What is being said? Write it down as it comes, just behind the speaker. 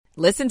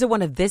Listen to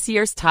one of this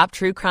year's top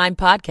true crime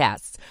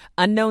podcasts.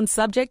 Unknown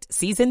Subject,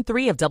 Season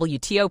 3 of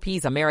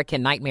WTOP's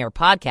American Nightmare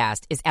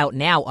podcast is out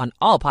now on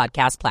all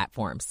podcast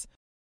platforms.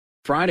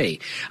 Friday.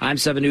 I'm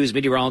 7 News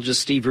meteorologist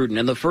Steve Rudin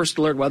in the First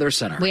Alert Weather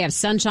Center. We have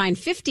sunshine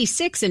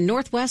 56 in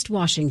Northwest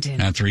Washington.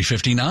 At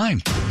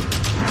 3:59.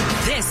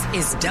 This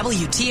is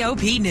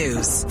WTOP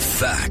News.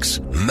 Facts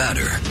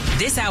matter.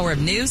 This hour of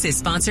news is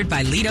sponsored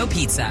by Lido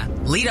Pizza.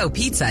 Lido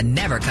Pizza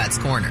never cuts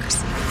corners.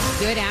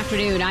 Good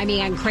afternoon. I'm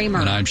Ann Kramer.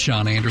 And I'm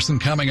Sean Anderson.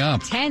 Coming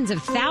up. Tens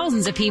of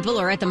thousands of people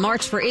are at the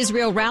March for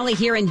Israel rally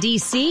here in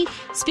D.C.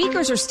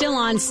 Speakers are still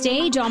on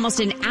stage almost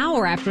an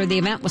hour after the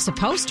event was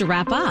supposed to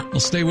wrap up. We'll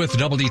stay with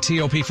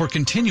WTOP for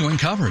continuing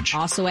coverage.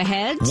 Also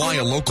ahead. Why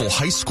a local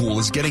high school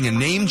is getting a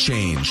name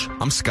change.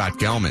 I'm Scott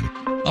Gelman.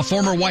 A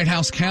former White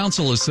House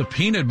counsel is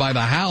subpoenaed by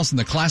the House in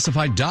the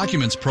classified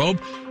documents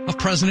probe of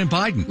President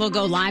Biden. We'll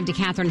go live to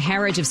Catherine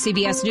Herridge of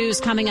CBS News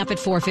coming up at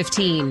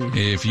 4:15.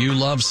 If you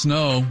love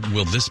snow,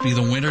 will this be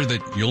the winter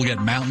that you'll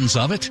get mountains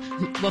of it?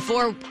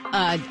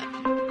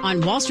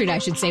 On Wall Street, I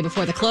should say,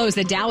 before the close,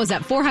 the Dow is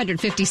up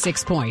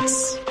 456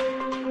 points.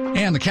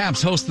 And the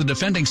Caps host the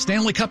defending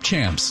Stanley Cup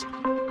champs.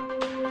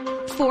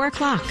 4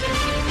 o'clock.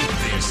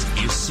 This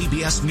is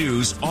CBS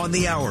News on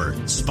the Hour,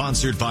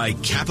 sponsored by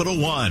Capital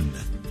One.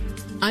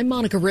 I'm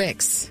Monica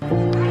Ricks.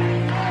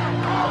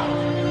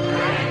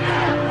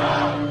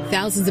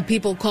 Thousands of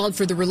people called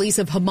for the release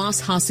of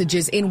Hamas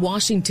hostages in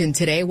Washington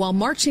today while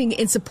marching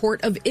in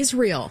support of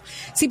Israel.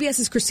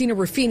 CBS's Christina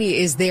Ruffini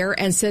is there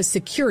and says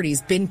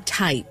security's been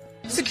tight.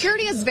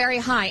 Security is very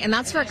high, and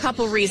that's for a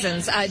couple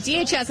reasons.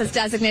 DHS has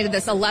designated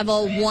this a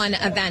level 1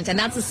 event, and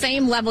that's the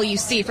same level you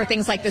see for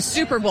things like the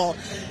Super Bowl.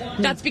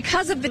 That's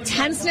because of the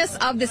tenseness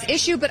of this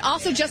issue, but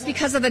also just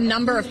because of the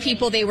number of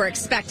people they were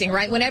expecting,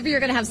 right? Whenever you're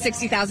going to have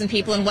 60,000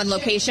 people in one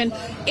location,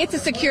 it's a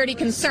security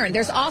concern.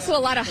 There's also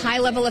a lot of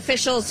high-level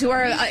officials who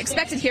are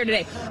expected here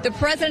today. The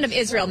President of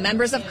Israel,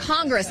 members of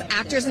Congress,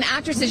 actors and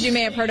actresses you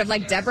may have heard of,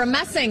 like Deborah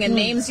Messing, and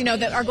names,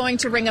 that are going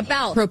to ring a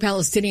bell.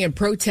 Pro-Palestinian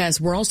protests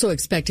were also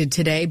expected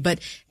today, but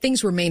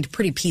things remained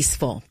pretty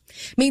peaceful.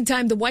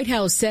 Meantime, the White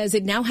House says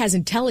it now has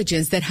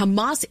intelligence that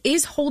Hamas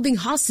is holding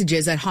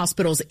hostages at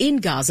hospitals in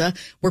Gaza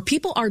where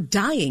people are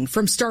dying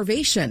from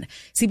starvation.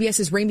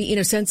 CBS's Ramy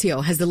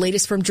Inocencio has the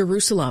latest from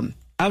Jerusalem.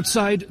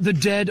 Outside, the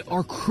dead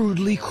are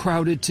crudely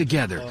crowded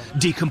together,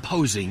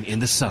 decomposing in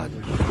the sun.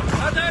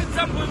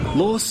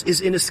 Loss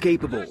is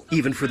inescapable,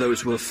 even for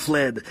those who have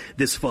fled.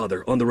 This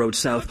father on the road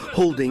south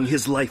holding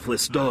his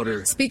lifeless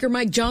daughter. Speaker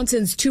Mike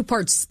Johnson's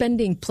two-part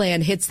spending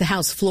plan hits the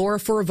House floor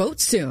for a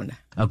vote soon.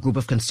 A group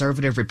of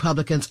conservative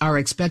Republicans are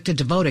expected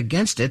to vote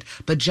against it,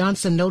 but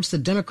Johnson notes the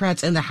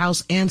Democrats in the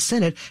House and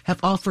Senate have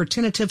offered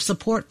tentative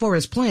support for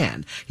his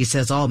plan. He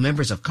says all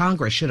members of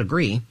Congress should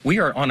agree. We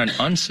are on an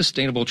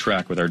unsustainable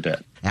track with our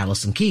debt.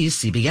 Allison Keyes,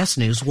 CBS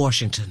News,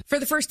 Washington. For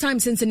the first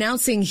time since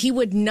announcing he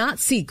would not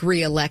seek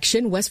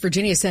re-election, West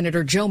Virginia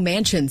Senator Joe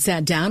Manchin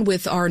sat down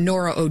with our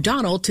Norah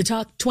O'Donnell to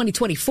talk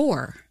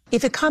 2024.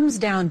 If it comes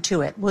down to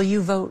it, will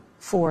you vote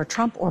for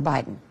Trump or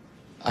Biden?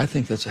 I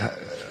think that's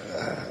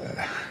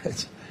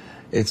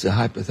it's a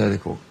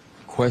hypothetical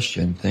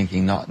question,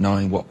 thinking, not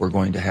knowing what we're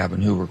going to have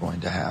and who we're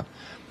going to have.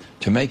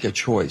 To make a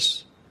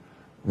choice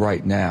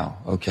right now,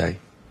 okay,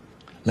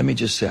 let me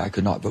just say I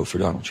could not vote for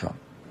Donald Trump.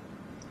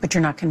 But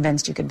you're not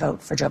convinced you could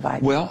vote for Joe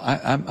Biden? Well,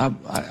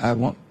 I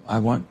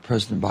want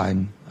President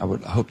Biden. I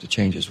would hope the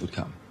changes would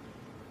come.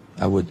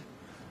 I would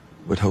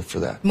hope for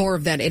that. More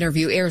of that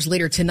interview airs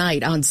later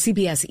tonight on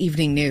CBS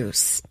Evening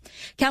News.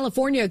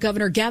 California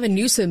Governor Gavin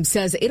Newsom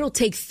says it'll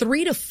take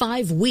 3 to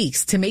 5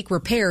 weeks to make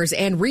repairs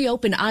and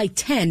reopen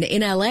I-10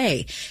 in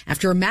L.A.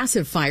 after a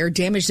massive fire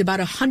damaged about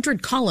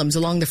 100 columns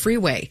along the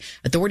freeway.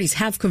 Authorities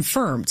have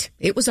confirmed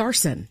it was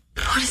arson.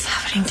 What is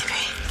happening to me?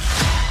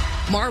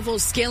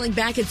 Marvel's scaling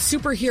back its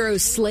superhero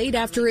slate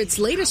after its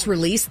latest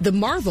release, The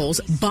Marvels,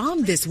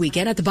 bombed this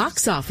weekend at the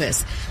box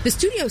office. The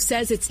studio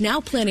says it's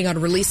now planning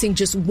on releasing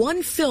just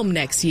 1 film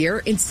next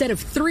year instead of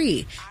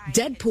 3.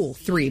 Deadpool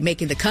 3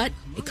 making the cut.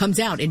 It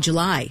comes out in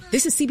July.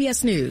 This is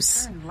CBS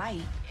News.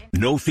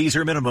 No fees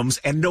or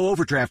minimums and no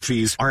overdraft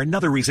fees are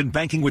another reason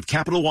banking with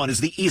Capital One is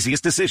the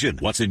easiest decision.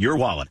 What's in your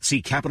wallet?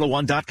 See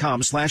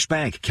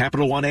CapitalOne.com/bank.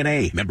 Capital One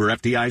N.A. Member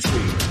FDIC.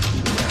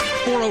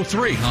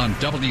 4:03 on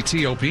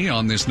WTOP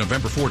on this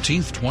November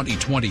 14th,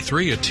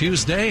 2023, a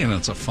Tuesday, and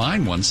it's a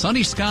fine one.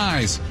 Sunny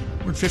skies.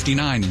 We're at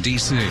 59 in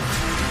D.C.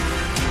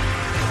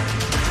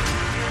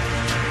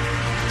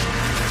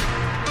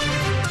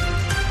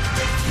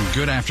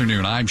 Good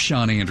afternoon. I'm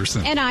Sean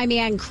Anderson. And I'm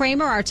Ann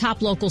Kramer. Our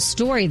top local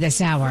story this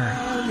hour.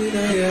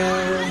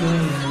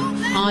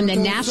 On the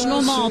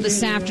National Mall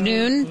this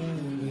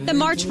afternoon, the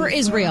March for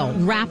Israel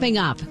wrapping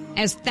up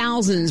as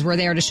thousands were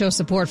there to show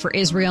support for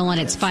Israel and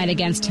its fight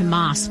against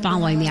Hamas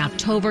following the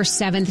October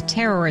 7th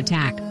terror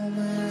attack.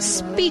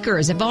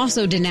 Speakers have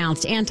also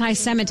denounced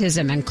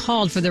anti-Semitism and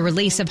called for the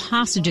release of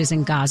hostages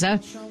in Gaza.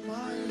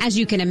 As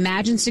you can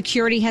imagine,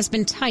 security has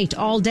been tight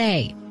all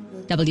day.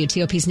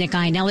 WTOP's Nick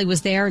Iannelli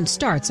was there and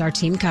starts our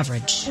team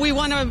coverage. We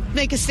want to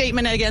make a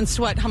statement against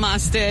what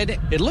Hamas did.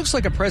 It looks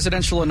like a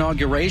presidential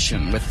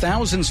inauguration with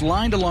thousands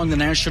lined along the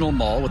National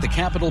Mall with the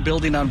Capitol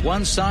building on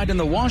one side and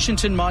the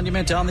Washington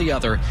Monument on the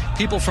other.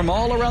 People from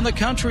all around the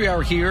country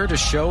are here to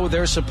show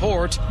their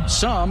support,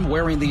 some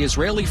wearing the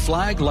Israeli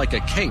flag like a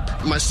cape.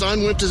 My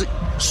son went to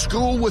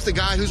school with a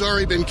guy who's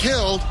already been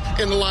killed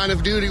in the line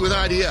of duty with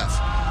IDF.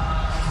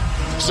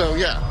 So,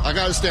 yeah, I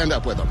got to stand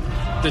up with him.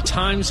 The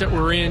times that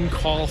we're in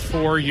call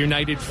for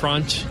united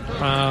front,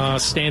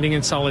 standing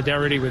in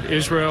solidarity with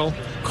Israel,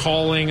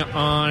 calling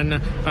on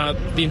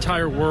the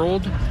entire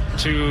world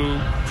to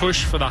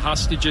push for the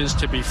hostages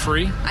to be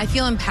free. I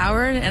feel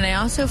empowered, and I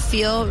also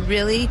feel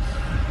really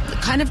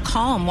kind of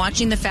calm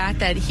watching the fact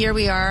that here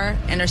we are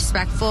in a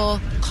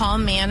respectful,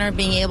 calm manner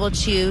being able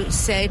to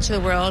say to the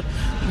world,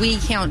 we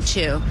count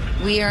too.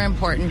 We are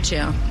important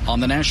too. On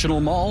the National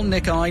Mall,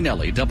 Nick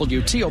Iannelli,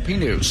 WTOP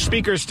News.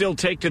 Speakers still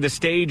take to the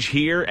stage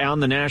here on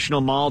the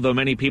National Mall, though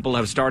many people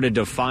have started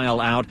to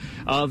file out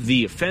of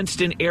the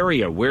fenced-in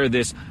area where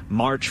this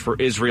March for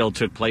Israel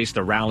took place,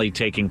 the rally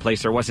taking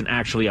place. There wasn't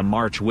actually a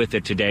march with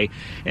it today,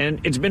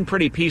 and it's been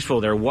pretty peaceful.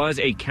 There was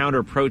a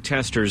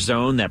counter-protester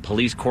zone that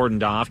police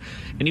cordoned off,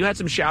 and you had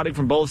some shouting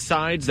from both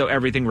sides, though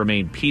everything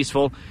remained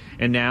peaceful.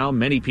 And now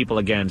many people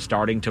again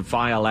starting to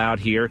file out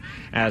here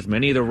as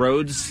many of the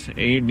roads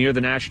near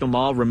the National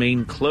Mall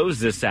remain closed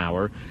this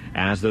hour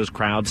as those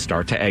crowds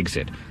start to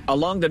exit.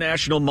 Along the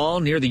National Mall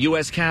near the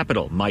U.S.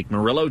 Capitol, Mike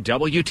Murillo,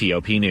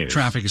 WTOP News.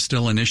 Traffic is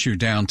still an issue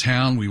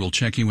downtown. We will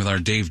check in with our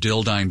Dave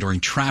Dildine during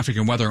traffic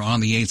and weather on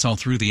the 8s all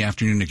through the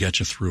afternoon to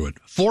get you through it.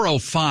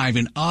 4:05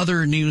 in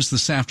other news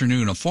this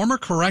afternoon, a former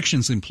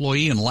corrections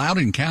employee in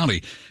Loudoun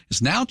County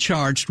is now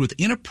charged with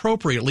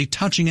inappropriately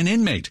touching an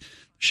inmate.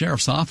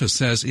 Sheriff's office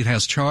says it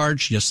has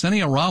charged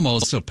Yesenia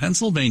Ramos of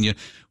Pennsylvania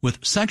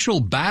with sexual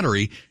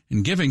battery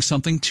and giving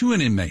something to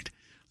an inmate.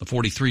 The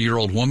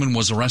 43-year-old woman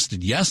was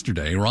arrested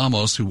yesterday.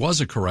 Ramos, who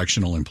was a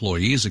correctional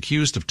employee, is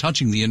accused of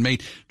touching the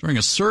inmate during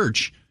a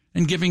search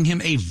and giving him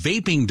a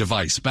vaping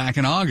device back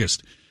in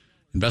August.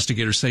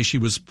 Investigators say she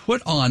was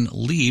put on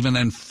leave and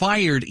then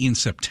fired in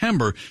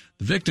September.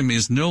 The victim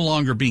is no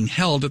longer being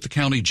held at the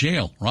county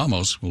jail.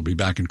 Ramos will be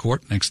back in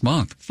court next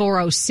month.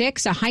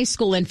 4:06, a high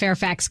school in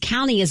Fairfax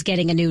County is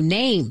getting a new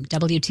name.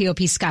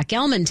 WTOP's Scott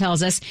Gelman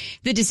tells us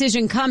the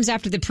decision comes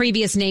after the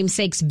previous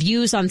namesake's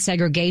views on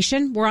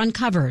segregation were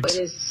uncovered.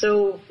 It is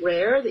so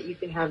rare that you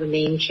can have a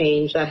name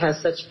change that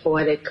has such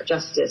poetic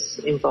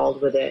justice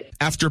involved with it.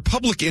 After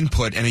public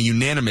input and a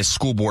unanimous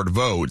school board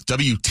vote,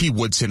 W.T.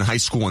 Woodson High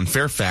School in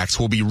Fairfax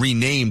will be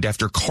renamed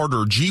after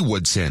Carter G.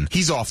 Woodson.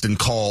 He's often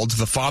called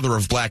the father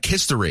of black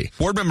history.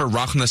 Board member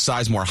Rachna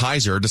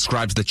Sizemore-Heiser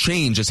describes the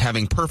change as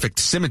having perfect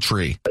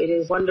symmetry. It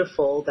is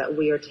wonderful that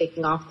we are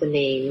taking off the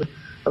name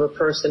of a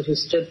person who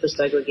stood for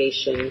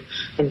segregation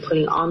and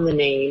putting on the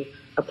name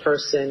a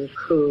person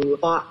who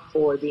fought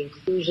for the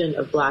inclusion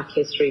of black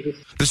history.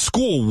 The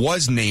school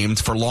was named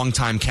for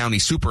longtime county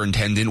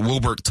superintendent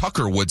Wilbert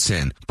Tucker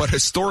Woodson, but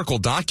historical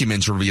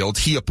documents revealed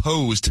he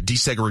opposed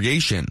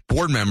desegregation.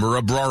 Board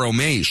member Abraro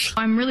Maish.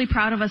 I'm really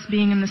proud of us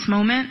being in this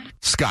moment.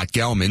 Scott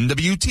Gelman,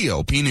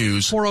 WTOP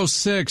News.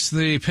 4:06,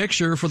 the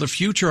picture for the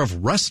future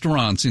of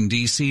restaurants in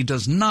D.C.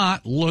 does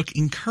not look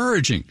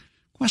encouraging.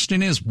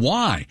 Question is,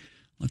 why?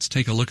 Let's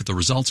take a look at the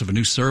results of a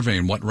new survey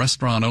and what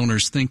restaurant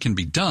owners think can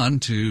be done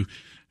to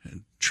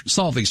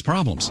solve these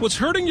problems. What's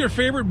hurting your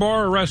favorite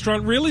bar or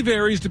restaurant really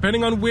varies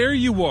depending on where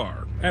you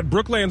are. At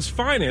Brookland's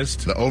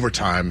Finest, the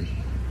overtime,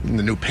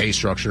 the new pay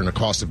structure, and the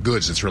cost of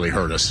goods that's really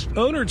hurt us.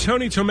 Owner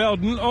Tony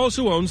Tomeldon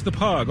also owns The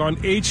Pug on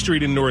 8th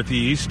Street in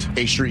Northeast.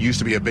 8th Street used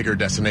to be a bigger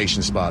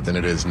destination spot than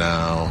it is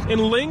now. And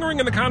lingering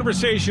in the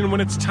conversation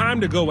when it's time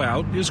to go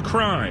out is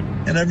crime.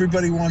 And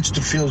everybody wants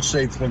to feel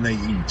safe when they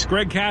eat.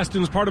 Greg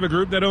Caston's part of a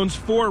group that owns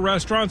 4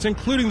 restaurants,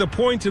 including the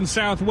Point in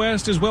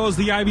Southwest, as well as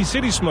the Ivy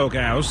City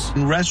Smokehouse.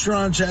 And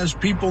restaurants, as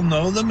people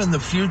know them in the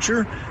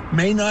future,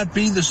 may not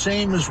be the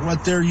same as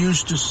what they're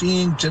used to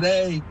seeing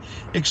today,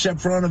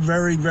 except for on a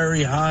very,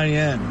 very high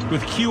end.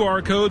 With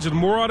QR codes and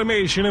more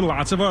automation in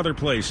lots of other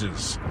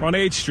places. On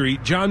 8th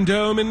Street, John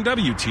Dome and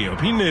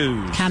WTOP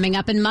News. Coming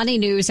up in Money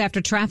News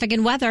after traffic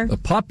and weather. A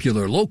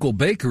popular local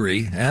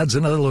bakery adds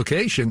another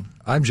location.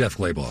 I'm Jeff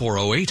Claybaugh.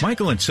 4:08.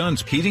 Michael &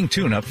 Son's heating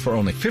tune-up for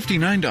only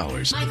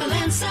 $59.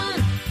 Michael &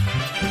 Son.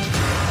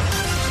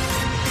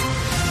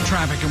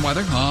 Traffic and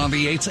weather on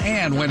the 8s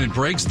and when it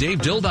breaks. Dave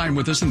Dildine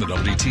with us in the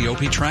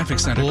WTOP Traffic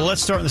Center.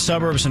 Let's start in the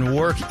suburbs and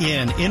work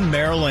in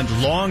Maryland.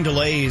 Long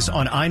delays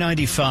on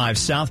I-95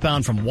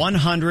 southbound from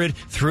 100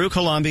 through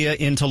Columbia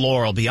into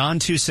Laurel.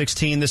 Beyond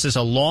 216, this is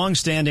a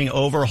long-standing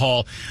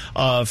overhaul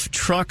of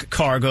truck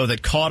cargo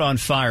that caught on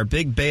fire.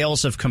 Big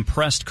bales of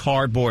compressed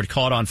cardboard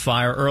caught on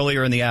fire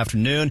earlier in the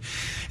afternoon.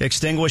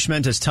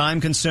 Extinguishment is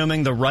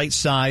time-consuming. The right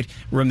side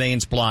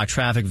remains blocked.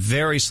 Traffic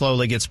very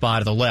slowly gets by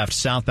to the left,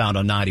 southbound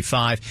on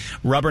 95.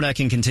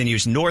 Rubbernecking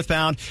continues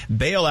northbound.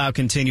 Bailout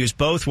continues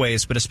both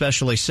ways, but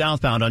especially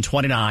southbound on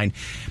 29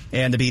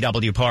 and the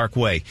BW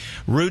Parkway.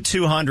 Route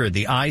 200,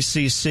 the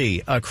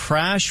ICC, a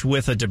crash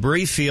with a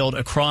debris field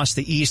across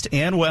the east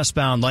and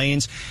westbound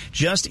lanes.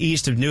 Just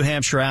east of New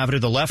Hampshire Avenue,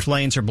 the left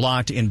lanes are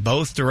blocked in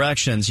both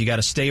directions. You got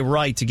to stay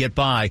right to get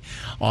by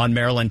on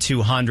Maryland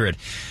 200.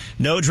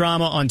 No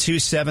drama on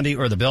 270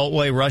 or the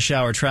Beltway. Rush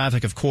hour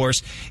traffic, of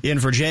course. In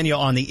Virginia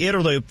on the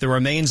Interloop, the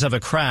remains of a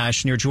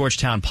crash near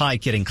Georgetown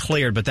Pike getting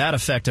cleared, but that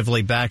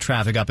effectively backed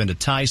traffic up into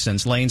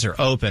Tyson's. Lanes are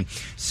open.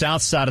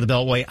 South side of the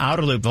Beltway,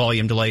 outer loop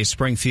volume delays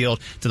Springfield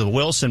to the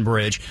Wilson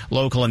Bridge,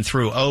 local and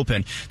through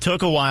open.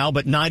 Took a while,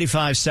 but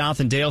 95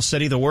 south in Dale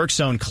City, the work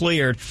zone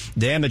cleared.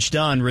 Damage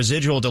done.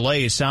 Residual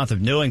delays south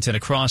of Newington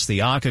across the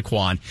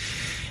Occoquan.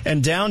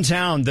 And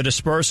downtown, the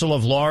dispersal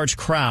of large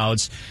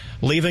crowds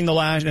leaving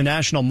the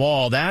National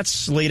Mall,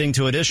 that's leading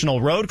to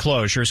additional road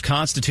closures.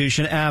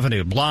 Constitution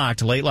Avenue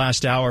blocked late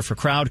last hour for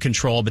crowd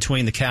control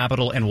between the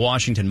Capitol and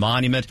Washington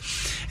Monument.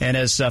 And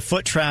as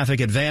foot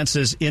traffic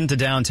advances into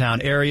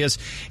downtown areas,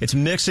 it's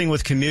mixing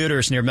with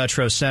commuters near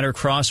Metro Center.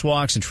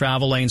 Crosswalks and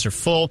travel lanes are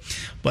full,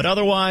 but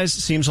otherwise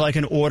seems like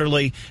an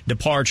orderly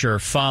departure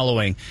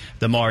following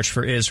the March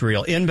for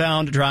Israel.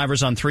 Inbound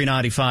drivers on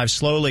 395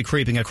 slowly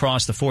creeping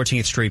across the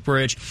 14th Street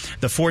Bridge.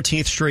 The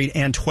 14th Street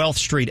and 12th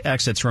Street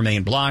exits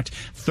remain blocked.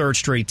 3rd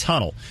Street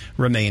Tunnel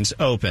remains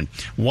open.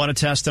 Want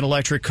to test an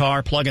electric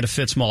car? Plug into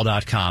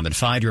fitzmall.com and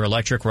find your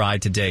electric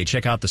ride today.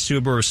 Check out the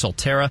Subaru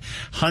Solterra,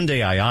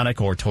 Hyundai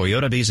Ioniq, or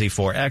Toyota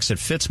BZ4X at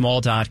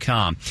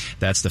fitzmall.com.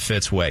 That's the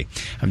Fitz way.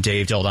 I'm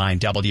Dave Dildine,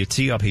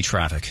 WTOP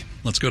Traffic.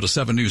 Let's go to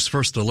 7 News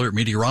First Alert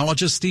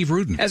meteorologist Steve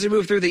Rudin. As we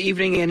move through the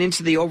evening and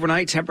into the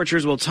overnight,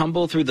 temperatures will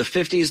tumble through the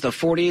 50s, the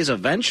 40s,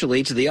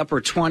 eventually to the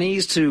upper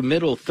 20s to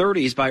middle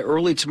 30s by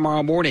early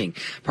tomorrow morning.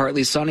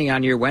 Partly sunny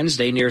on your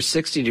Wednesday, near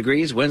 60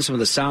 degrees. Winds from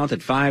the south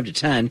at 5 to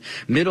 10.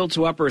 Middle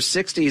to upper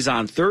 60s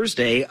on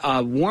Thursday.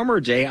 A warmer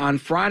day on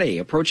Friday,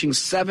 approaching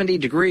 70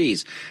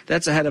 degrees.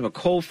 That's ahead of a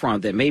cold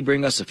front that may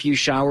bring us a few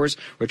showers.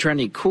 We're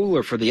trending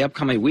cooler for the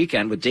upcoming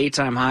weekend with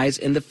daytime highs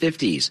in the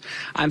 50s.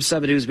 I'm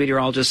 7 News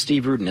meteorologist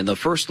Steve Rudin in the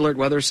First Alert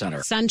Weather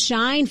Center.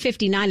 Sunshine,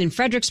 59 in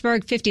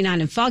Fredericksburg,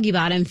 59 in Foggy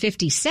Bottom,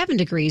 57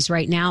 degrees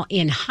right now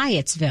in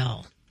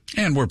Hyattsville.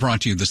 And we're brought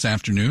to you this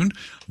afternoon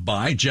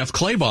by Jeff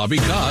Claybaugh,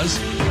 because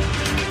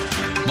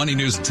Money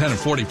News at 10 and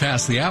 40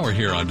 past the hour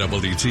here on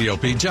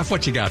WTOP. Jeff,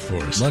 what you got for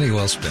us? Money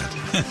well spent.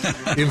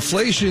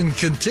 Inflation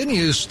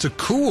continues to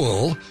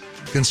cool.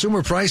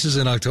 Consumer prices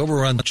in October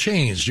were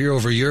unchanged. Year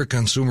over year,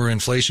 consumer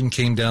inflation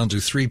came down to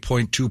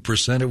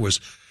 3.2%. It was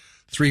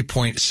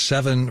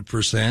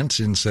 3.7%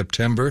 in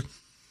September.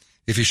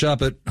 If you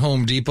shop at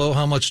Home Depot,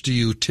 how much do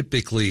you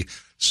typically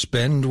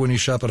spend when you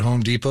shop at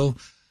Home Depot?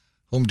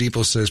 Home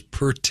Depot says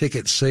per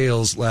ticket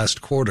sales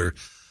last quarter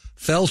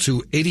fell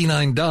to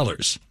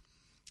 $89.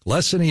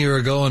 Less than a year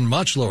ago and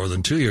much lower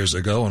than 2 years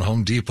ago when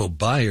Home Depot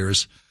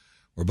buyers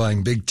were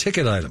buying big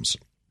ticket items.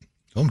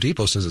 Home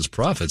Depot says its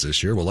profits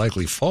this year will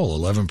likely fall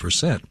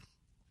 11%.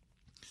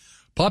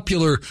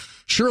 Popular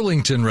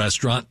Shirlington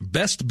restaurant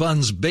Best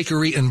Buns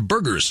Bakery and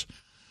Burgers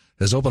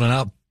has opened an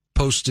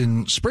outpost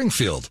in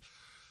Springfield.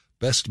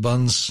 Best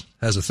Buns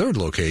has a third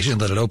location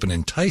that it opened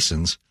in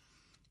Tyson's.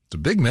 It's a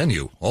big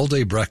menu,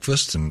 all-day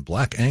breakfast and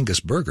Black Angus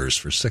burgers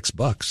for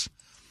 $6.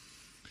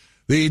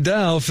 The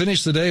Dow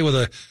finished the day with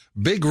a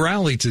big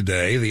rally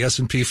today. The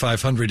S&P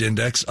 500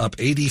 index up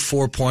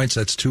 84 points.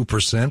 That's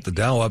 2%. The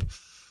Dow up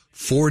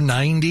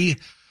 490.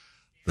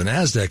 The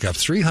NASDAQ up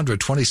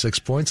 326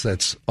 points.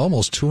 That's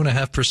almost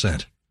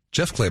 2.5%.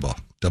 Jeff Claybaugh,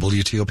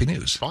 WTOP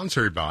News.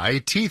 Sponsored by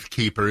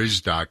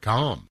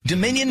TeethKeepers.com.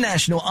 Dominion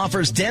National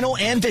offers dental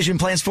and vision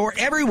plans for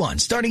everyone,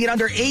 starting at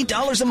under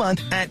 $8 a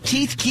month at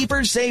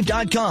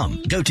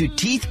TeethKeepersSave.com. Go to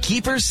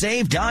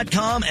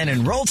TeethKeepersSave.com and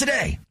enroll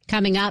today.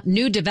 Coming up,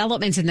 new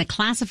developments in the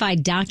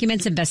classified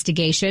documents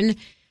investigation.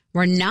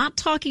 We're not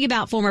talking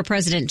about former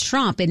President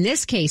Trump. In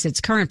this case,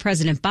 it's current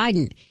President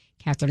Biden.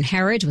 Catherine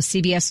Herridge with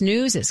CBS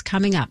News is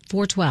coming up,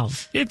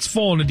 412. It's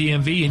fall in the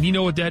DMV, and you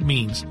know what that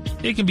means.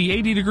 It can be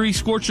 80 degrees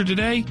scorcher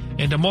today,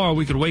 and tomorrow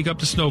we could wake up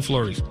to snow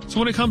flurries. So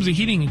when it comes to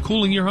heating and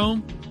cooling your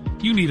home,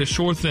 you need a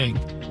sure thing.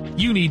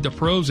 You need the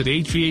pros at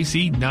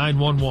HVAC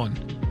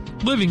 911.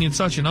 Living in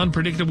such an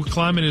unpredictable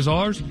climate as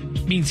ours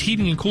means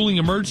heating and cooling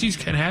emergencies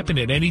can happen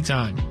at any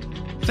time.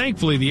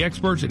 Thankfully, the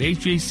experts at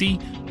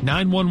HVAC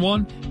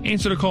 911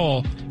 answer the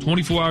call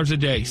 24 hours a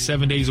day,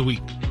 7 days a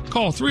week.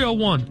 Call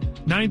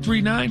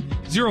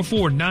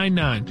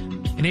 301-939-0499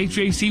 and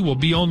HVAC will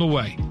be on the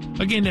way.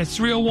 Again, that's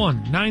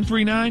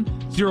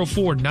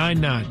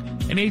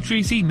 301-939-0499 and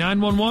HVAC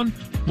 911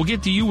 will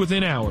get to you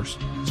within hours.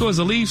 So as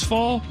the leaves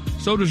fall,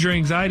 so does your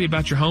anxiety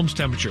about your home's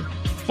temperature.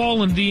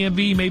 Fall in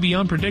DMV may be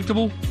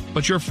unpredictable,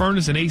 but your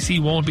furnace and AC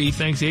won't be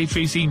thanks to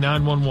HVAC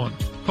 911.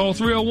 Call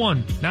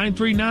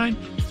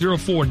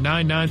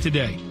 301-939-0499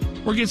 today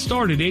or get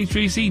started at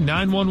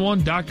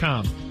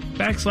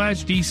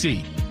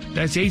HVAC911.com/DC.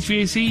 That's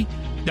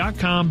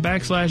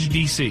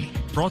HVAC.com/DC.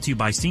 Brought to you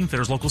by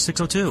Steamfitters Local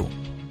 602.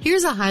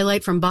 Here's a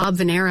highlight from Bob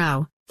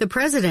Venero. the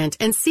president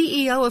and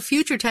CEO of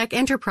FutureTech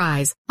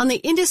Enterprise, on the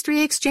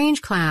Industry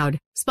Exchange Cloud,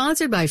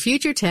 sponsored by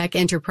FutureTech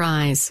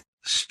Enterprise.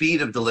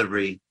 Speed of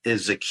delivery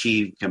is a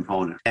key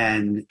component,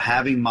 and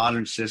having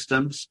modern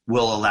systems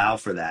will allow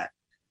for that.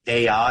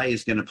 AI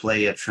is going to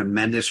play a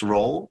tremendous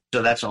role.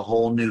 So that's a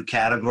whole new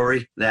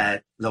category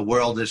that the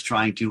world is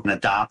trying to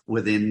adopt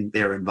within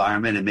their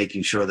environment and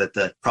making sure that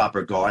the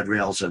proper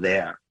guardrails are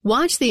there.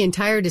 Watch the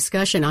entire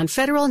discussion on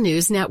Federal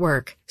News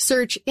Network.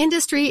 Search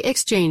Industry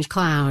Exchange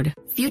Cloud.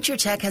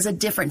 FutureTech has a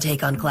different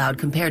take on cloud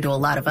compared to a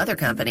lot of other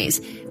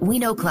companies. We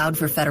know cloud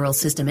for federal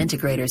system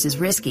integrators is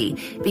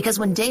risky because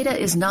when data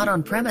is not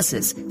on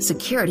premises,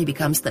 security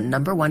becomes the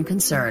number one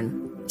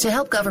concern. To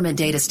help government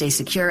data stay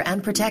secure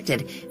and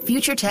protected,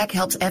 FutureTech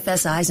helps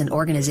FSIs and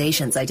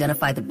organizations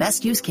identify the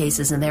best use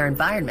cases in their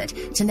environment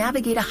to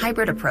navigate a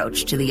hybrid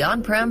approach to the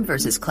on-prem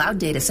versus cloud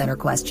data center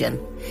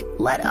question.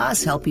 Let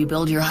us help you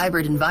build your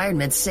hybrid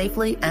environment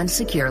safely and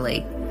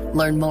securely.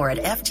 Learn more at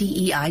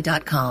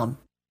ftei.com.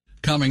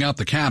 Coming up,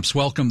 the Caps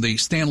welcome the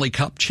Stanley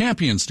Cup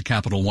champions to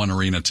Capital One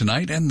Arena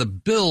tonight, and the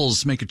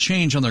Bills make a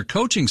change on their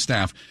coaching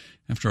staff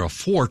after a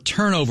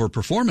 4-turnover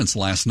performance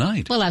last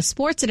night. We'll have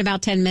sports in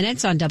about 10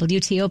 minutes on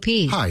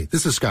WTOP. Hi,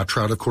 this is Scott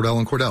Trout of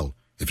Cordell & Cordell.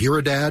 If you're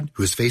a dad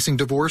who is facing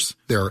divorce,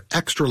 there are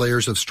extra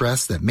layers of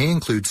stress that may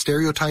include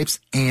stereotypes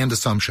and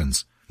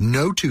assumptions.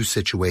 No two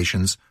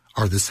situations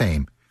are the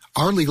same.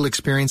 Our legal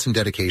experience and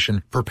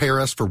dedication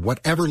prepare us for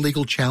whatever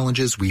legal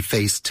challenges we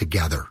face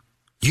together.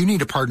 You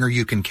need a partner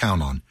you can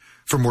count on.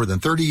 For more than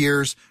 30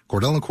 years,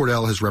 Cordell &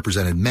 Cordell has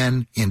represented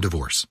men in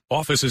divorce.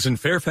 Offices in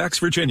Fairfax,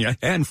 Virginia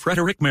and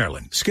Frederick,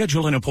 Maryland.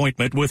 Schedule an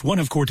appointment with one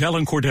of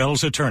Cordell &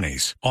 Cordell's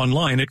attorneys.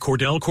 Online at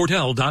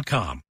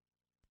CordellCordell.com.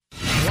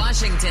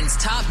 Washington's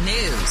top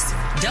news,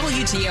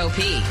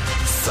 WTOP.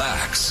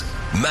 Facts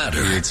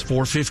matter. It's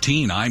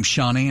 4:15. I'm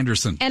Sean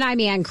Anderson. And I'm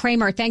Ann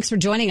Kramer. Thanks for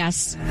joining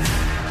us.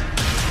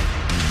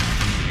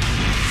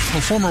 Well,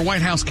 former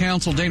White House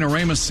counsel Dana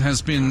Ramos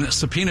has been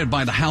subpoenaed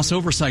by the House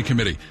Oversight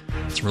Committee.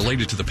 It's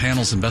related to the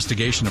panel's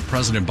investigation of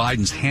President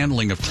Biden's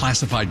handling of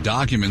classified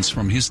documents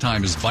from his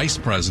time as vice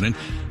president.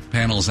 The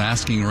panel is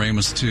asking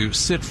Ramos to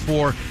sit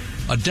for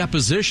a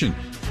deposition.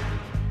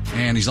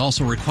 And he's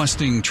also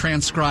requesting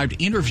transcribed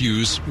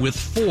interviews with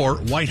 4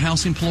 White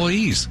House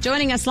employees.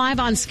 Joining us live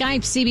on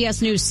Skype, CBS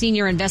News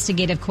senior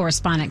investigative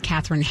correspondent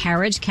Catherine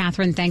Herridge.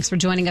 Catherine, thanks for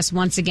joining us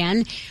once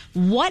again.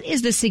 What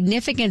is the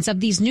significance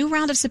of these new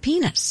round of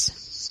subpoenas?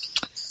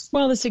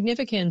 Well, the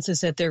significance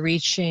is that they're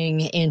reaching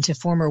into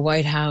former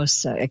White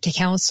House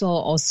counsel,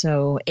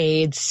 also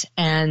aides,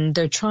 and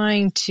they're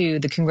trying to,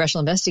 the congressional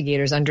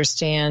investigators,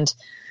 understand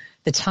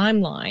the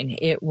timeline.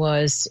 It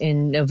was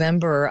in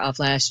November of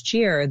last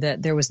year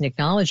that there was an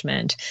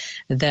acknowledgement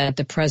that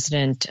the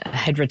president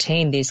had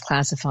retained these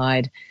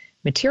classified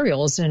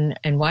materials and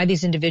why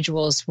these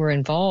individuals were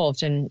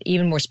involved. And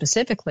even more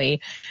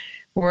specifically,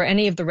 were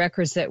any of the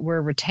records that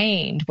were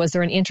retained, was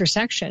there an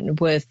intersection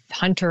with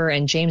Hunter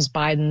and James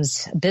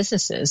Biden's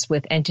businesses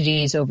with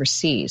entities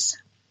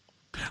overseas?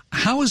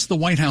 How is the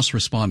White House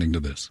responding to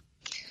this?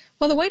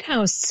 Well, the White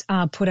House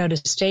put out a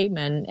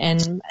statement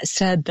and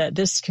said that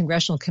this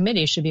congressional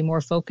committee should be more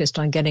focused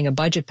on getting a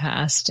budget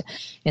passed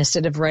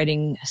instead of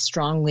writing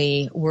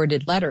strongly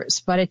worded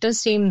letters. But it does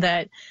seem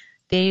that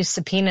these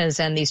subpoenas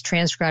and these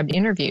transcribed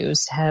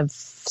interviews have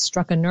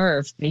struck a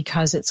nerve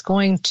because it's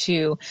going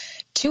to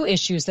 2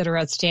 issues that are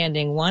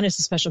outstanding. One is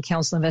a special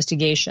counsel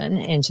investigation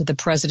into the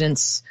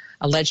president's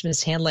alleged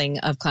mishandling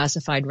of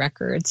classified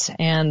records.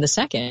 And the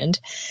second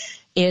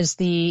is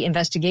the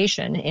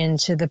investigation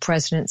into the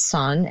president's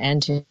son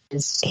and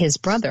his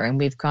brother. And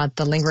we've got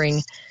the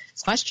lingering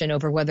question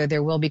over whether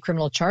there will be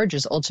criminal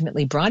charges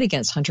ultimately brought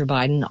against Hunter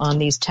Biden on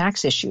these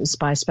tax issues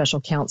by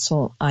special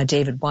counsel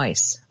David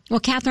Weiss.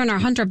 Well, Catherine, are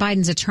Hunter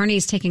Biden's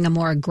attorneys taking a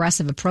more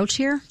aggressive approach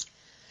here?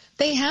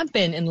 They have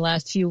been in the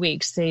last few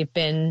weeks. They've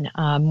been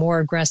more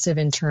aggressive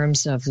in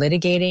terms of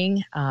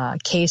litigating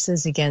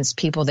cases against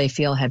people they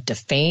feel have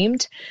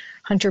defamed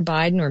Hunter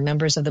Biden or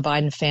members of the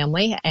Biden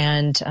family.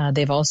 And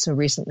they've also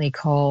recently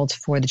called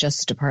for the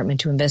Justice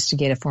Department to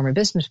investigate a former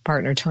business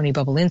partner, Tony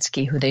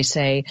Bobulinski, who they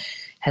say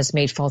has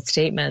made false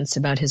statements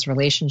about his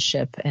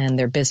relationship and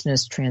their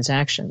business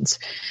transactions.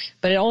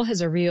 But it all has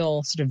a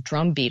real sort of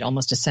drumbeat,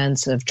 almost a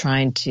sense of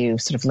trying to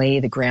sort of lay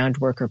the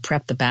groundwork or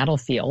prep the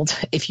battlefield,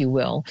 if you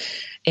will,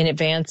 in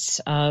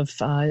advance of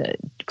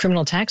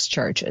criminal tax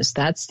charges.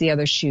 That's the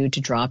other shoe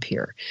to drop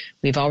here.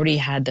 We've already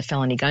had the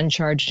felony gun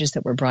charges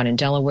that were brought in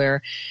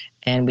Delaware,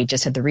 and we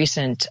just had the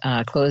recent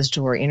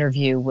closed-door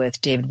interview with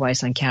David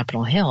Weiss on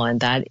Capitol Hill, and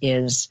that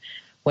is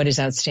what is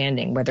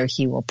outstanding, whether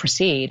he will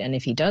proceed. And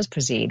if he does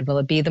proceed, will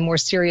it be the more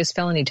serious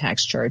felony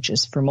tax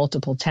charges for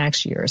multiple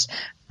tax years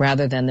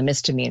rather than the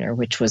misdemeanor,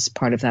 which was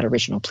part of that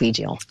original plea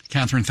deal?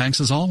 Catherine,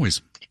 thanks as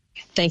always.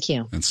 Thank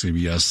you. And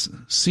CBS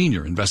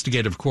senior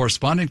investigative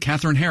correspondent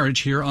Catherine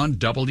Herridge here on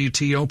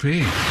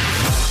WTOP.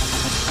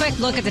 Quick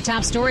look at the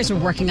top stories we're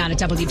working on at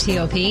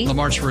WTOP. The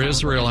March for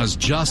Israel has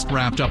just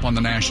wrapped up on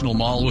the National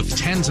Mall with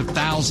tens of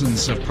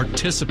thousands of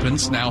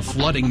participants now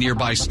flooding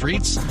nearby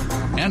streets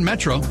and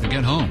Metro to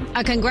get home.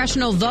 A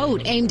congressional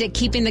vote aimed at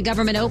keeping the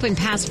government open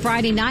past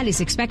Friday night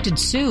is expected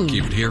soon.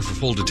 Keep it here for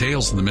full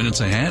details in the minutes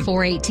ahead.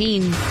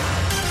 4:18.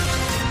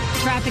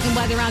 Traffic and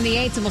weather on the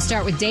 8th, and we'll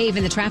start with Dave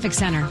in the traffic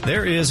center.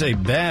 There is a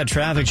bad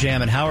traffic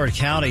jam in Howard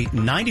County.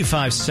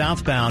 95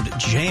 southbound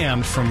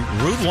jammed from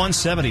Route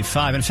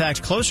 175. In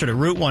fact, closer to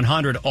Route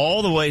 100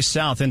 all the way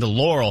south into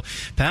Laurel,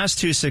 past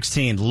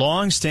 216.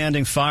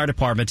 Long-standing fire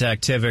department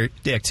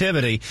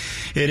activity.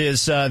 It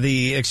is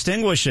the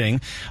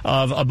extinguishing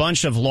of a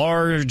bunch of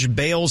large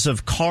bales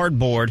of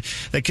cardboard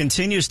that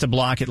continues to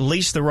block at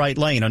least the right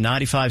lane on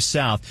 95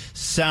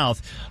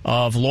 south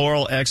of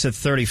Laurel, exit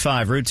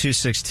 35, Route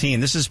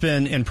 216. This has been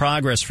in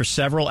progress for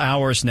several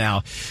hours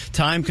now.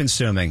 Time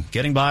consuming.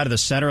 Getting by to the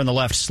center and the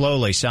left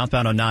slowly.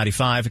 Southbound on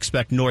 95.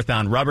 Expect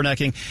northbound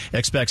rubbernecking.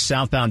 Expect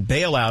southbound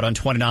bailout on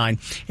 29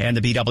 and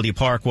the BW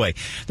Parkway.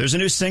 There's a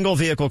new single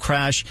vehicle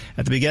crash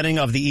at the beginning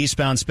of the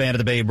eastbound span of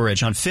the Bay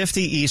Bridge. On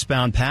 50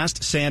 eastbound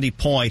past Sandy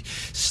Point,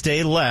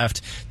 stay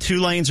left.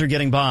 2 lanes are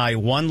getting by.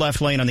 1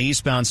 left lane on the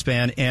eastbound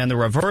span and the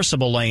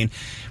reversible lane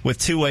with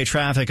 2-way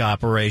traffic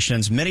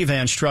operations.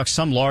 Minivan struck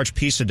some large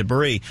piece of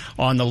debris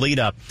on the lead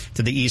up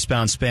to the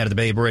eastbound span of the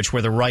Bay Bridge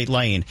where the right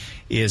lane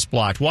is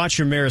blocked. Watch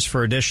your mirrors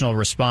for additional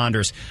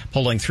responders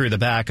pulling through the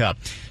backup.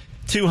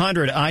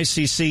 200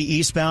 ICC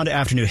eastbound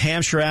after New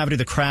Hampshire Avenue.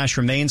 The crash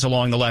remains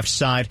along the left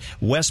side.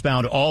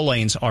 Westbound, all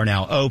lanes are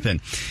now open.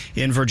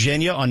 In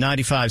Virginia, on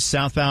 95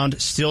 southbound,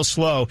 still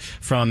slow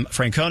from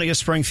Franconia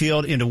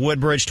Springfield into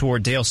Woodbridge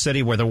toward Dale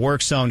City, where the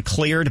work zone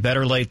cleared.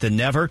 Better late than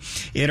never.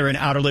 Inner and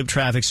outer loop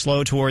traffic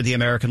slow toward the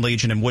American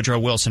Legion and Woodrow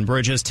Wilson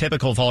bridges.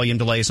 Typical volume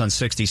delays on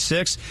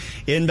 66.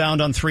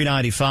 Inbound on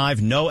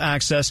 395. No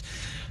access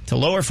to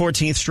Lower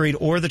 14th Street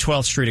or the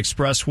 12th Street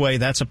Expressway.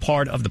 That's a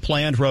part of the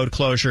planned road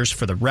closures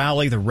for the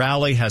rally. The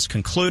rally has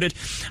concluded,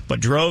 but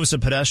droves of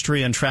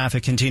pedestrian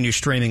traffic continue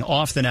streaming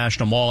off the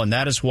National Mall, and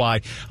that is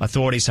why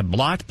authorities have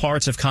blocked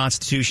parts of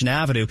Constitution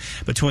Avenue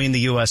between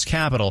the U.S.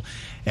 Capitol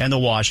and the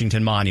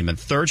Washington Monument.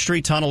 3rd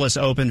Street Tunnel is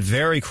open,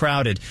 very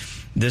crowded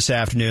this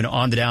afternoon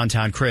on the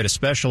downtown grid,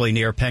 especially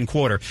near Penn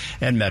Quarter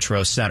and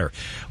Metro Center.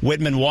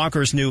 Whitman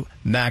Walker's new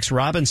Max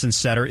Robinson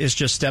Center is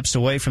just steps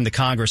away from the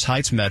Congress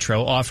Heights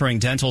Metro, offering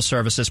dental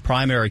services,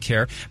 primary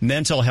care,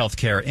 mental health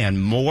care,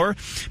 and more.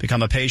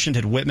 Become a patient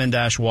at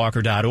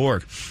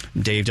whitman-walker.org.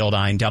 Dave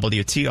Dildine,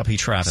 WTOP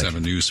Traffic.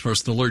 7 News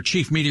First Alert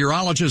Chief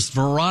Meteorologist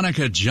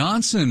Veronica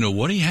Johnson.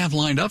 What do you have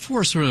lined up for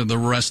us for the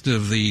rest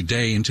of the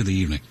day into the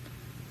evening?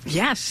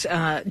 Yes,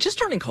 just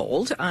turning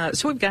cold.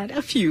 So we've got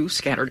a few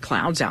scattered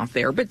clouds out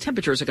there, but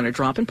temperatures are going to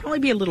drop and probably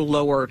be a little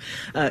lower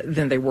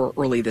than they were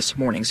early this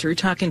morning. So you're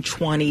talking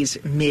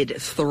 20s,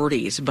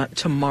 mid-30s. But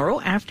tomorrow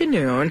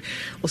afternoon,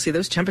 we'll see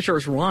those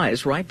temperatures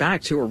rise right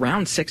back to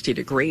around 60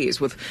 degrees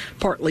with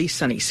partly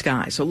sunny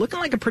skies. So looking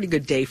like a pretty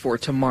good day for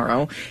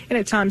tomorrow. And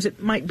at times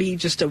it might be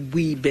just a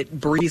wee bit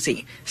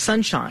breezy.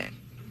 Sunshine.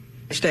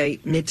 Stay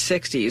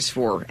mid-60s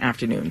for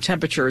afternoon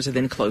temperatures and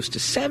then close to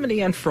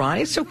 70 on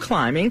Friday, so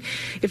climbing.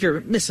 If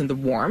you're missing the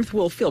warmth,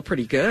 we'll feel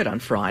pretty good on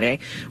Friday.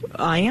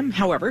 I am,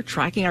 however,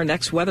 tracking our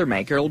next weather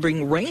maker. It'll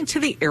bring rain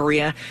to the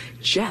area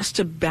just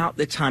about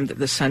the time that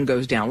the sun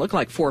goes down. Look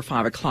like 4 or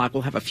 5 o'clock.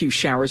 We'll have a few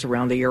showers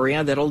around the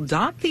area that'll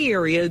dot the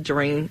area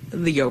during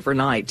the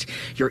overnight.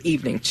 Your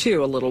evening,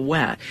 too, a little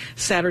wet.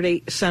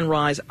 Saturday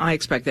sunrise, I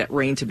expect that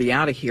rain to be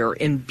out of here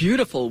in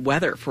beautiful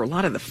weather for a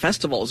lot of the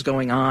festivals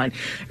going on.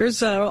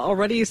 There's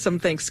already some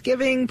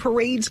Thanksgiving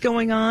parades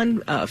going on,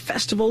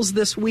 festivals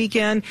this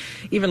weekend,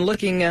 even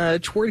looking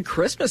toward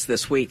Christmas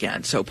this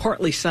weekend. So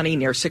partly sunny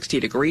near 60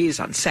 degrees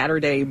on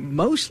Saturday,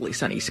 mostly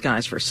sunny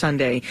skies for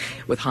Sunday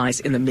with highs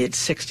in the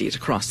mid-60s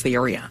across the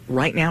area.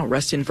 Right now,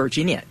 Reston,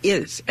 Virginia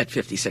is at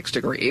 56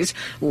 degrees.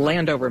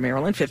 Landover,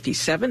 Maryland,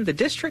 57. The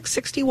district,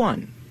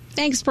 61.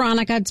 Thanks,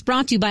 Veronica. It's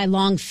brought to you by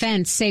Long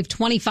Fence. Save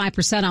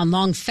 25% on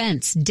Long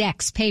Fence,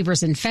 decks,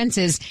 pavers, and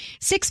fences.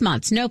 6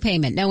 months, no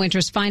payment, no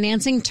interest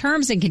financing.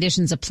 Terms and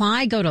conditions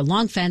apply. Go to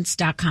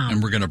longfence.com.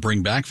 And we're going to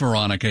bring back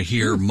Veronica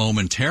here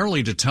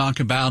momentarily to talk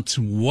about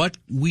what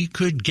we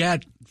could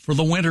get for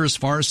the winter as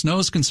far as snow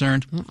is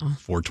concerned.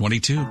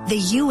 422. The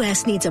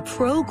U.S. needs a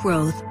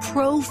pro-growth,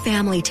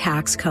 pro-family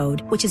tax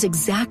code, which is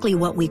exactly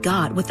what we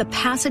got with the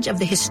passage of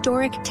the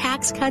historic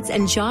Tax Cuts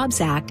and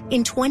Jobs Act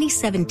in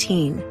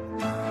 2017.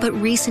 But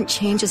recent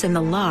changes in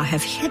the law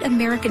have hit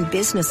American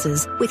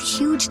businesses with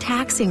huge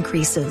tax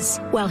increases,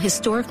 while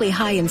historically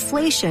high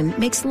inflation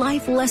makes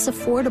life less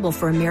affordable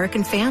for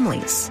American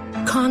families.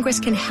 Congress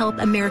can help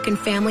American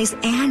families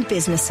and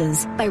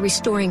businesses by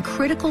restoring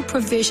critical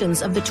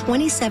provisions of the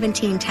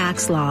 2017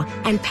 tax law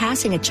and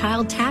passing a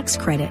child tax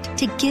credit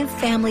to give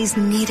families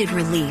needed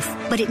relief.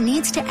 But it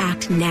needs to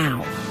act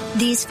now.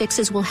 These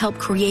fixes will help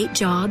create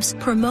jobs,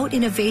 promote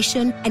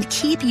innovation, and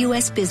keep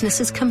U.S.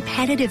 businesses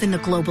competitive in the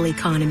global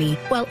economy,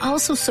 while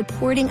also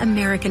supporting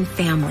American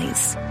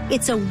families.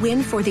 It's a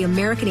win for the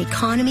American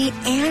economy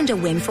and a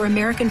win for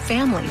American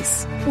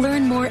families.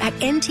 Learn more at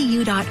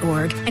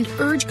NTU.org and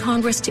urge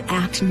Congress to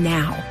act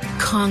now.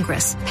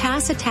 Congress,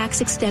 pass a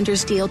tax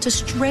extenders deal to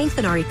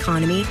strengthen our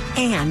economy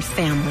and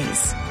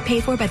families.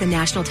 Paid for by the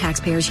National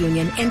Taxpayers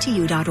Union,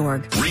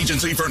 NTU.org.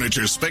 Regency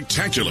Furniture's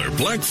spectacular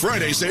Black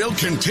Friday sale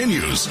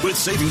continues with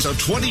savings of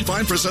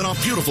 25%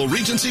 off beautiful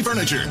Regency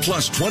furniture,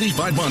 plus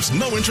 25 months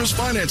no interest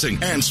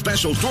financing and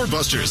special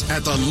doorbusters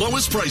at the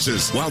lowest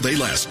prices while they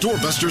last.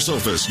 Doorbuster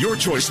sofas, your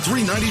choice,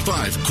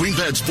 $395. Queen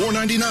beds,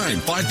 $499.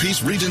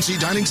 5-piece Regency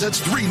dining sets,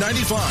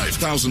 $395.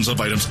 Thousands of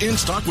items in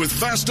stock with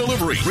fast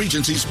delivery.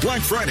 Regency's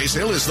Black Friday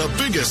sale is the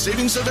biggest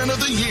savings event of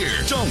the year.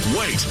 Don't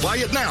wait. Buy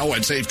it now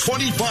and save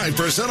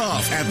 25%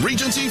 off at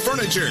Regency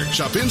Furniture.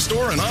 Shop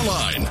in-store and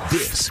online.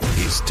 This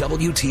is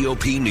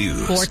WTOP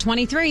News.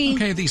 423.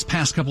 Okay, these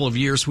past couple of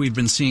years, we've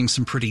been seeing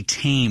some pretty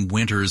tame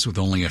winters with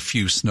only a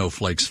few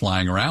snowflakes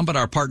flying around, but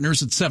our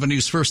partners at 7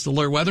 News First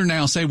Alert Weather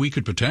now say we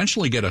could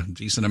potentially get a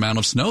decent amount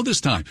of snow this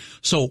time.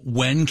 So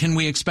when can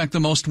we expect the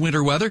most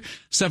winter weather?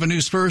 7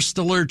 News First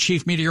Alert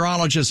Chief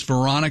Meteorologist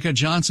Veronica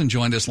Johnson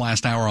joined us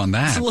last hour on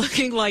that. It's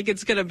looking like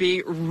it's going to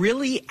be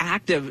really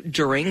active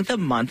during the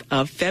month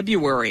of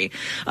February.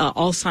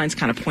 All signs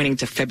kind of pointing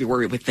to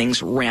February with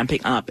things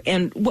ramping up.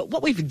 And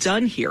what we've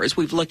done here is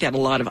we've looked at a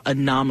lot of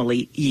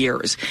anomaly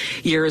years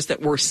that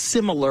were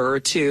similar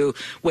to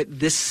what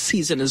this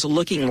season is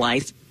looking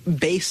like,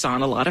 based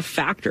on a lot of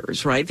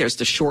factors, right? There's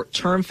the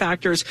short-term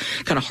factors,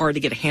 kind of hard to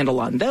get a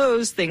handle on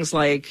those, things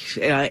like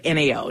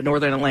NAO,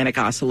 Northern Atlantic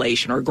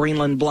Oscillation, or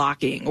Greenland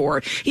blocking,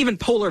 or even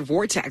polar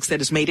vortex that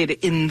has made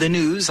it in the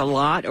news a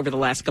lot over the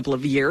last couple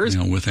of years.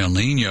 You know, with El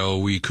Nino,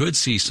 we could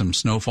see some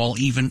snowfall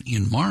even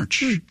in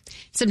March.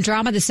 Some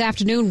drama this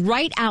afternoon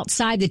right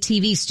outside the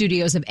TV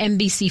studios of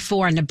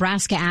NBC4 on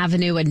Nebraska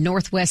Avenue in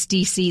Northwest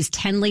D.C.'s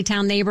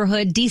Tenleytown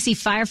neighborhood. D.C.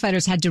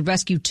 firefighters had to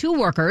rescue 2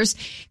 workers.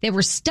 They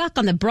were stuck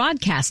on the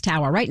broadcast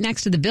tower right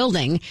next to the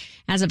building.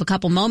 As of a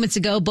couple moments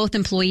ago, both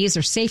employees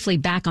are safely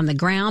back on the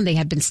ground. They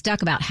had been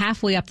stuck about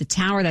halfway up the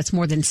tower. That's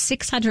more than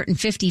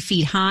 650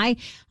 feet high.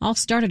 All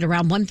started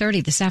around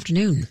 1:30 this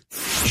afternoon.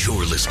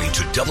 You're listening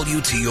to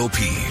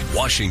WTOP,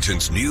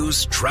 Washington's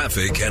news,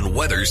 traffic, and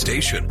weather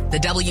station. The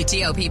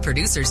WTOP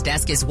producer's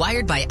desk is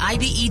wired by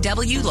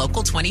IBEW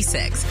Local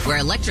 26, where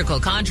electrical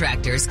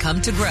contractors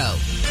come to grow.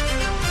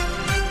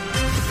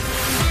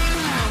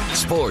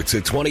 Sports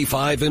at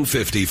 25 and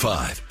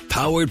 55.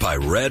 Powered by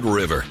Red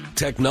River.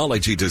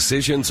 Technology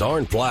decisions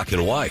aren't black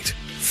and white.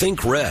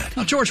 Think red.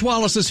 Now, George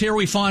Wallace is here.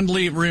 We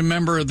fondly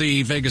remember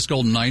the Vegas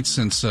Golden Knights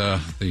since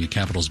the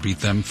Capitals beat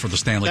them for the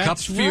Stanley Cup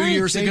a few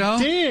years ago.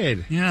 They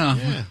did.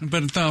 Yeah.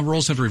 But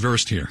roles have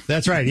reversed here.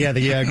 That's right. Yeah,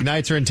 the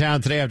Knights are in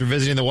town today after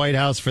visiting the White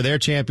House for their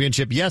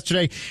championship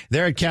yesterday.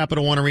 They're at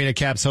Capital One Arena.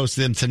 Caps hosted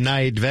them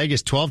tonight.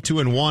 Vegas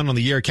 12-2-1 on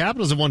the year.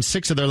 Capitals have won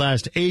 6 of their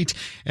last 8,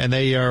 and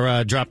they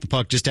are dropped the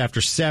puck just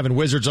after 7.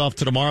 Wizards off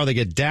to tomorrow. They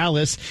get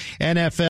Dallas. NFL